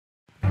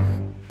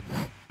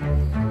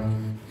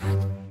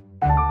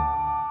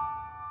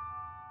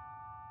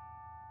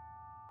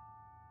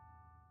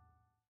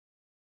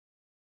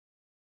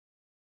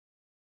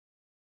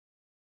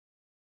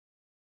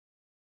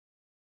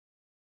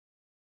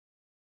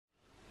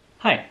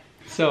Hi,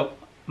 so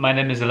my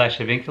name is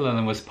Elisha Winckel and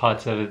I was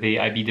part of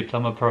the IB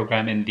diploma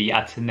program in the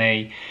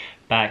Athénée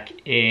back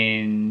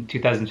in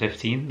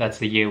 2015. That's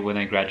the year when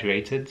I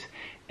graduated.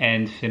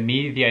 And for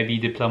me, the IB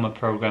diploma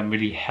program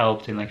really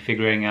helped in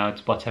figuring out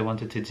what I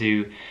wanted to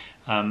do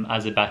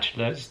as a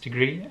bachelor's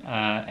degree,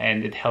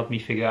 and it helped me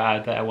figure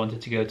out that I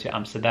wanted to go to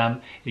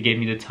Amsterdam. It gave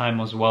me the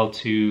time as well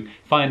to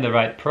find the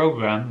right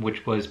program,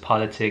 which was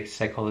politics,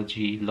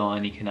 psychology, law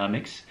and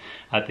economics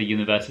at the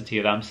University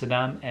of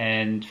Amsterdam.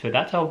 And for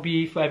that I'll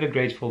be forever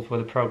grateful for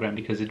the program,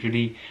 because it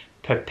really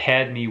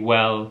prepared me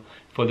well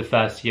for the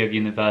first year of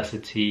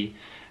university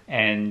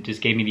and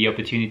just gave me the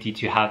opportunity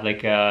to have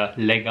a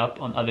leg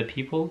up on other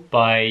people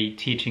by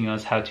teaching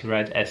us how to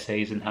write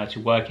essays and how to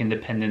work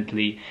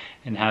independently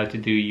and how to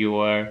do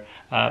your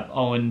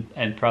own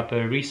and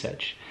proper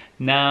research.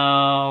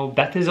 Now,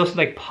 that is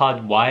also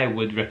part why I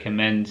would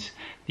recommend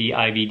the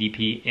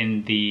IBDP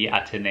in the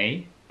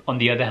Athénée. On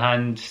the other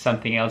hand,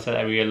 something else that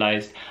I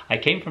realized, I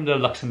came from the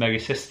Luxembourg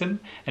system,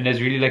 and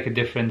there's really a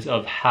difference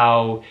of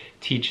how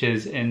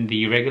teachers in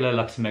the regular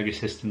Luxembourg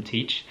system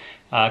teach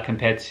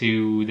compared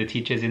to the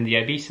teachers in the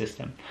IB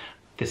system.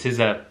 This is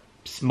a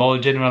small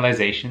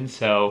generalization,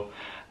 so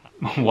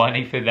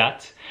warning for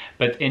that.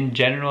 But in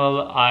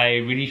general, I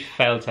really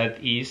felt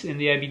at ease in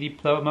the IB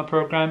diploma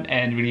program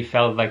and really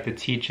felt like the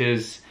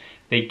teachers,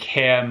 they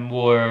care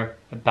more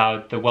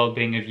about the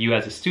well-being of you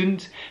as a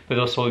student, but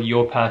also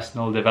your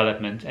personal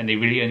development, and they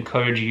really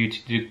encourage you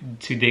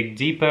to dig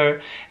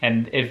deeper.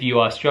 And if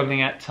you are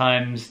struggling at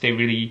times, they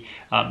really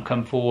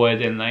come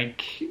forward and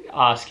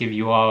ask if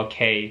you are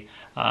okay.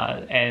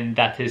 And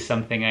that is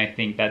something I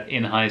think that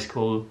in high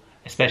school,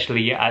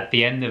 especially at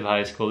the end of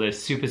high school,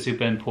 is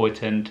super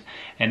important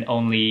and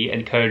only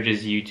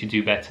encourages you to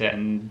do better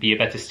and be a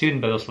better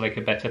student, but also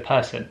a better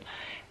person.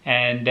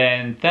 And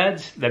then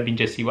third, let me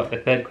just see what the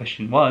third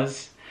question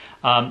was.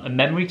 A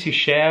memory to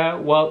share.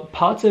 Well,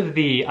 part of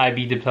the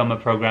IB diploma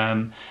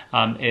program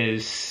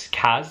is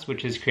CAS,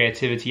 which is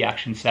Creativity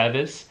Action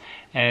Service,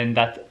 and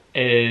that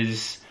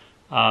is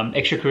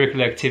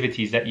extracurricular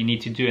activities that you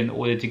need to do in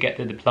order to get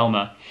the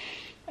diploma.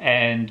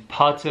 And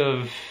part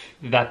of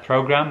that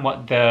program,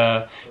 what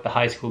the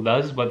high school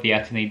does, what the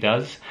Athénée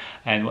does,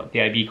 and what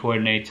the IB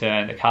coordinator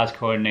and the CAS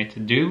coordinator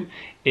do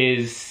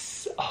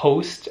is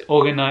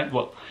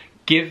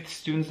give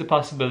students the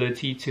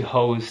possibility to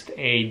host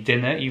a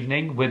dinner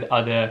evening with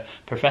other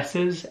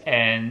professors,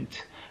 and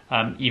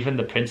even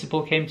the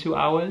principal came to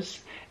ours,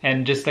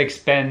 and just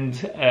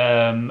spend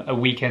a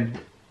weekend,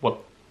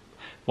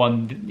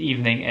 one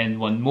evening and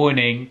one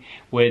morning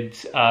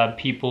with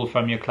people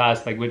from your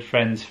class, with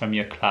friends from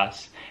your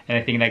class. And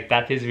I think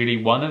that is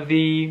really one of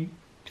the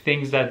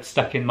things that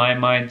stuck in my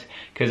mind,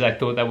 because I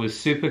thought that was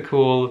super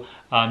cool.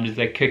 Just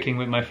cooking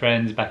with my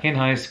friends back in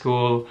high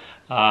school,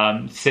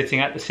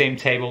 sitting at the same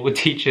table with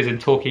teachers and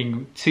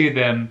talking to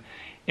them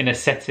in a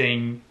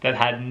setting that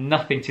had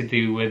nothing to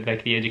do with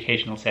the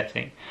educational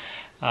setting.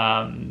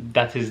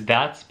 That is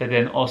that, but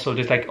then also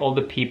just all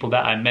the people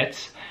that I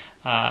met,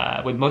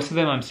 with most of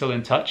them I'm still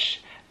in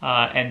touch,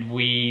 and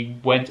we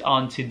went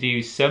on to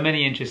do so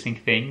many interesting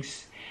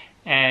things,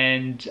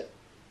 and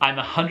I'm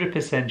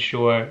 100%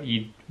 sure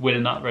you will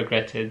not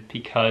regret it,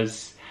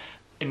 because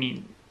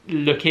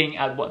looking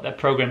at what that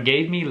program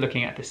gave me,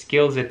 looking at the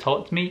skills it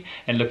taught me,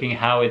 and looking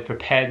how it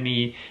prepared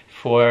me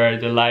for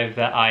the life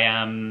that I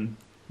am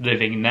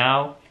living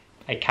now,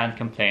 I can't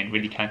complain,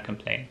 really can't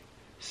complain.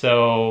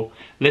 So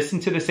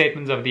listen to the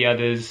statements of the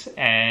others,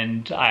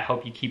 and I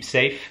hope you keep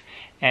safe,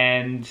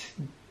 and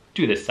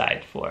do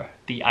decide for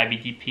the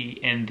IBDP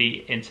in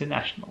the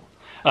international,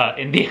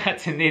 in the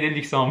Athénée de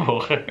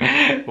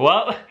Luxembourg.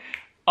 Well,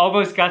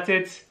 almost got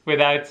it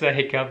without a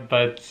hiccup,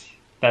 but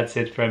that's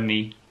it from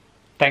me.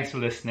 Thanks for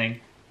listening.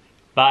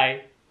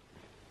 Bye.